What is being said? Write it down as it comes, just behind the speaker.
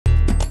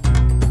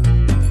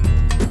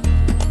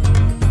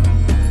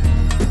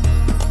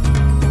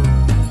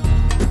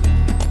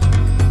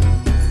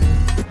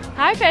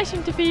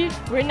Fashion TV.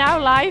 We're now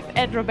live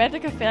at Roberta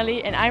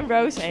Cavelli and I'm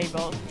Roos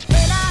Abels.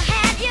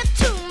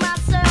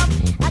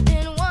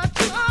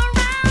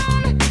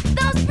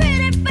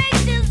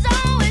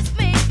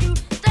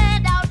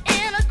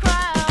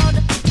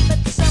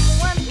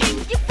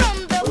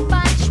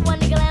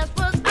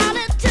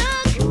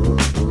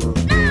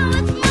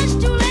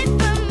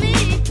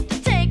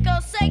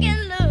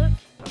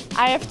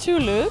 I have two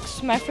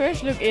looks. My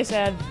first look is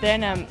a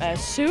denim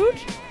suit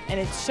and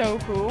it's so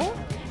cool.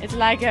 It's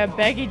like a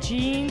baggy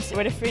jeans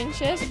with the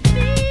fringes.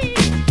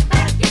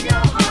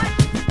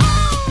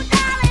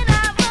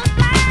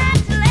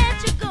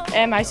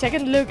 And my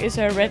second look is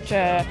a red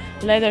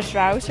leather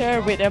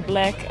trouser with a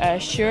black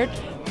shirt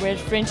with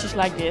fringes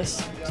like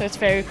this. So it's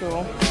very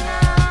cool.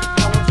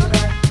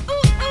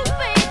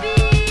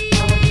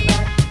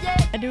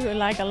 I do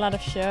like a lot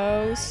of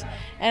shows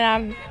and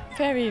I'm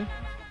very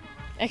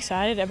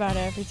excited about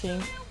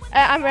everything.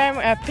 I'm wearing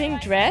a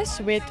pink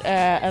dress with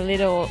a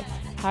little,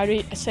 how do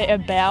you say, a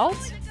belt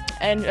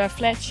and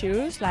flat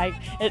shoes. Like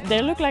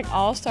they look like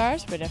all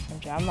stars, but they're from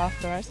Jama, of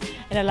course.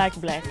 And I like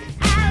black.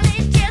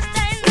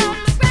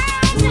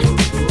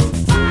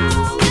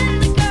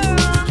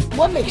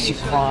 What makes you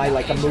cry,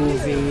 like a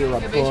movie or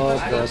a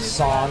book or a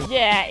song?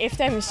 Yeah, if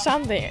there is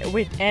something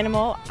with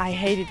animal, I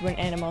hate it when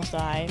animals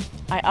die.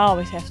 I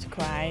always have to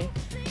cry.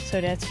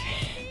 So that's,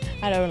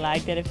 I don't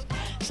like that if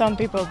some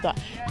people die.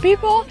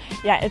 People,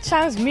 yeah, it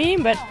sounds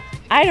mean, but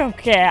I don't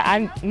care.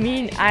 I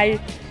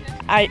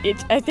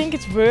think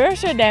it's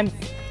worse than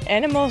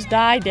animals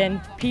die than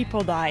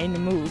people die in the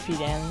movie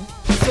then.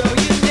 So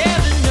you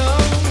never know,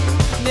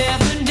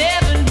 never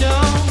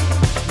know,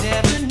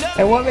 never know.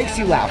 And what makes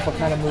you laugh? What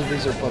kind of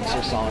movies or books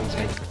or songs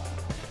make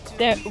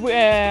you?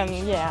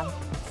 Yeah,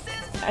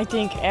 I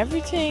think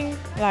everything,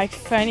 like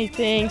funny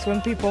things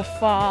when people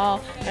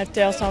fall, I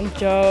tell some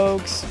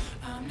jokes.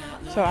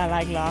 So I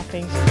like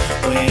laughing.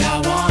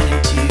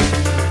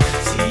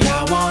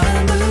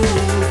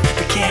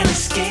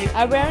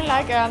 I wear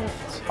like an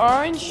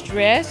orange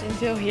dress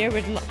until here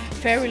with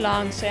very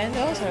long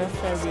sandals. So it's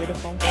very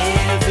beautiful.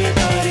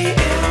 Everybody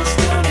else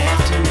don't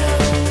have to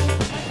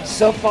know.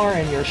 So far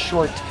in your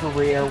short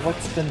career,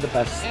 what's been the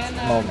best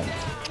moment?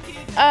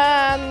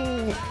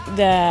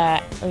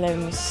 Let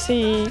me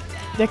see,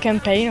 the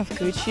campaign of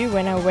Gucci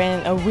when I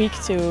went a week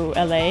to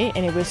LA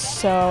and it was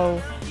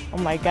so, oh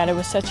my god, it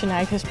was such a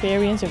nice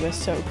experience. It was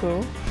so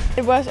cool.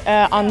 It was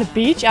on the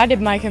beach. I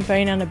did my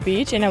campaign on the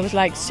beach and it was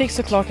like 6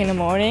 o'clock in the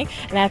morning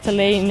and I had to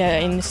lay in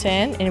the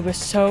sand and it was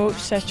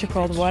such a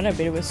cold water, but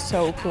it was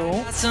so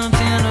cool. Something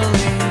to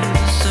lose,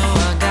 so